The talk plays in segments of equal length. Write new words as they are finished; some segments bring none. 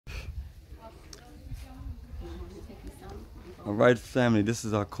Alright family, this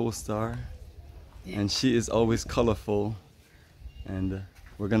is our co-star and she is always colorful, and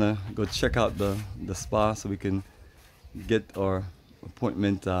we're gonna go check out the spa so we can get our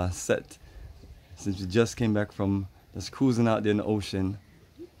appointment set, since we just came back from just cruising out there in the ocean.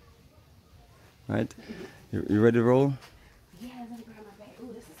 Right? You ready to roll? Yeah, let me grab my bag.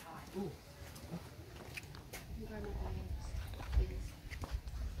 Ooh, this is hard. Ooh. Let me grab my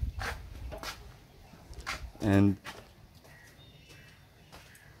bag, please. And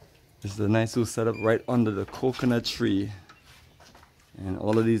this is a nice little setup right under the coconut tree. And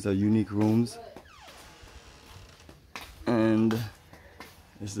all of these are unique rooms. And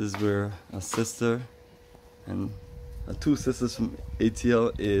this is where a sister and two sisters from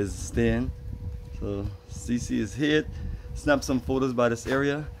ATL is staying. So Cece is here, snap some photos by this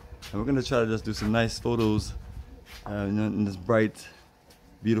area, and we're gonna try to just do some nice photos in this bright,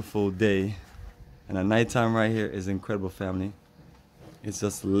 beautiful day. And at nighttime right here is incredible, family. It's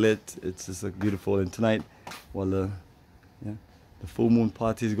just lit. It's just beautiful. And tonight, while the full moon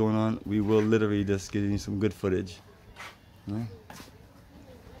party is going on, we will literally just give you some good footage. Right?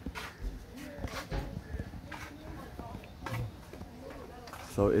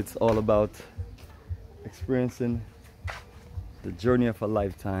 So it's all about experiencing the journey of a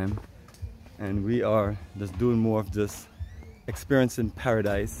lifetime, and we are just doing more of this experiencing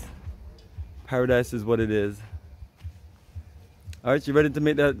paradise. Paradise is what it is. All right, you ready to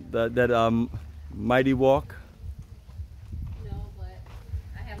make that mighty walk? No, but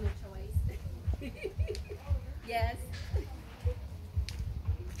I have no choice. Yes.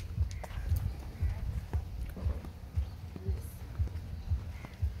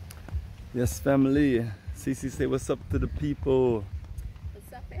 Yes, family. Cece, say what's up to the people.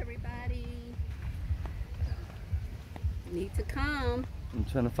 What's up, everybody? Need to come. I'm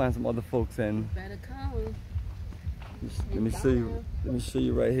trying to find some other folks, and Better come. let me show you. Let me show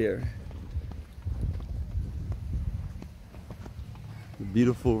you right here. The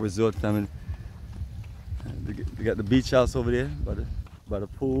beautiful resort, family. They got the beach house over there by the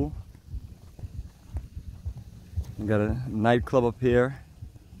pool. We got a nightclub up here,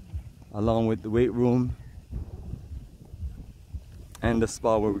 along with the weight room and the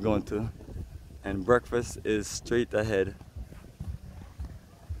spa where we're going to. And breakfast is straight ahead.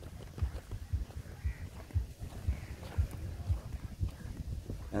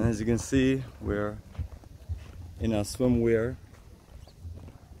 And as you can see, we're in our swimwear.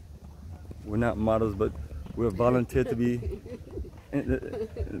 We're not models, but we're volunteered to be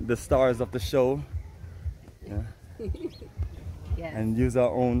the stars of the show. Yeah. Yes. And use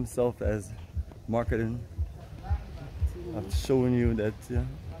our own self as marketing, of showing you that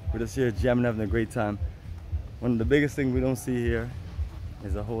we're just here jamming, having a great time. One of the biggest things we don't see here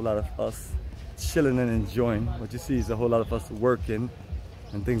is a whole lot of us chilling and enjoying. What you see is a whole lot of us working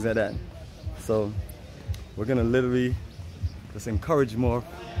and things like that. So we're gonna literally just encourage more of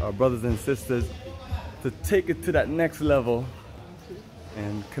our brothers and sisters to take it to that next level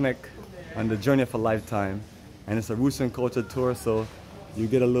and connect on the journey of a lifetime. And it's a Arusha culture tour, so you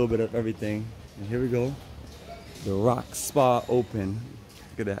get a little bit of everything. And here we go, the Rock Spa open.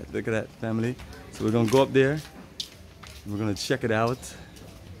 Look at that, family. So we're gonna go up there, and we're gonna check it out.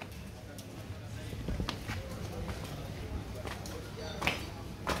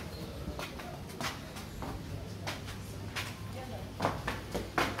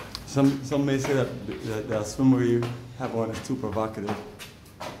 Some may say that the swimwear you have on is too provocative.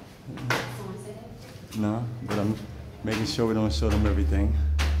 No, but I'm making sure we don't show them everything.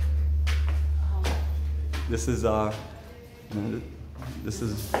 This is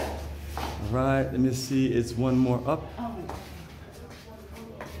right. Let me see. It's one more up.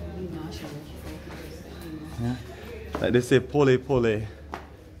 Yeah. Like they say, pole pole.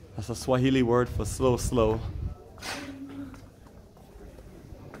 That's a Swahili word for slow, slow.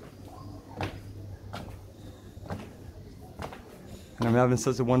 And I'm having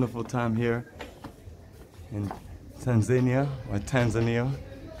such a wonderful time here in Tanzania, or Tanzania.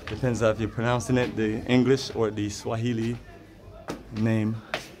 Depends on if you're pronouncing it the English or the Swahili name.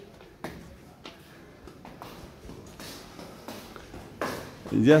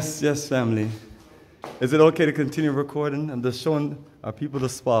 Yes, yes, family. Is it okay to continue recording? I'm just showing our people the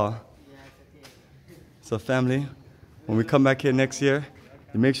spa. So family, when we come back here next year,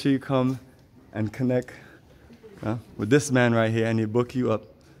 you make sure you come and connect with this man right here, and he'll book you up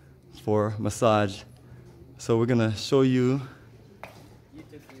for massage. So we're gonna show you.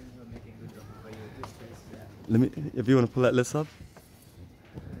 Let me, if you want to pull that list up.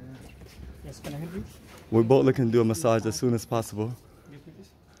 Yes, can I help you? We're both looking to do a massage as soon as possible.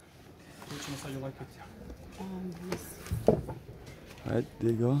 Which massage you like it? Yes. All right, there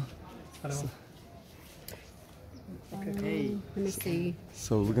you go. Hello. Okay. Let me see.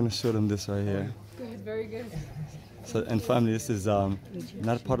 So we're gonna show them this right here. Good, very good. So, and family, this is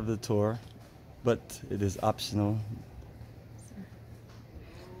not part of the tour, but it is optional.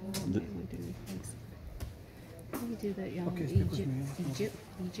 Let me do the Egyptian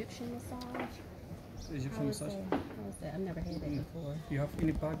massage. Egyptian massage. How is that? I've never had that before. You have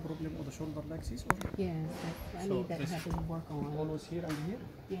any back problem or the shoulder laxis? Or? Yeah, I need that to have to work on. Always here and here?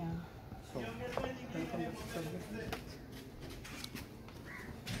 Yeah. So,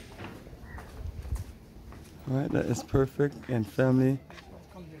 All right, that is perfect. And family,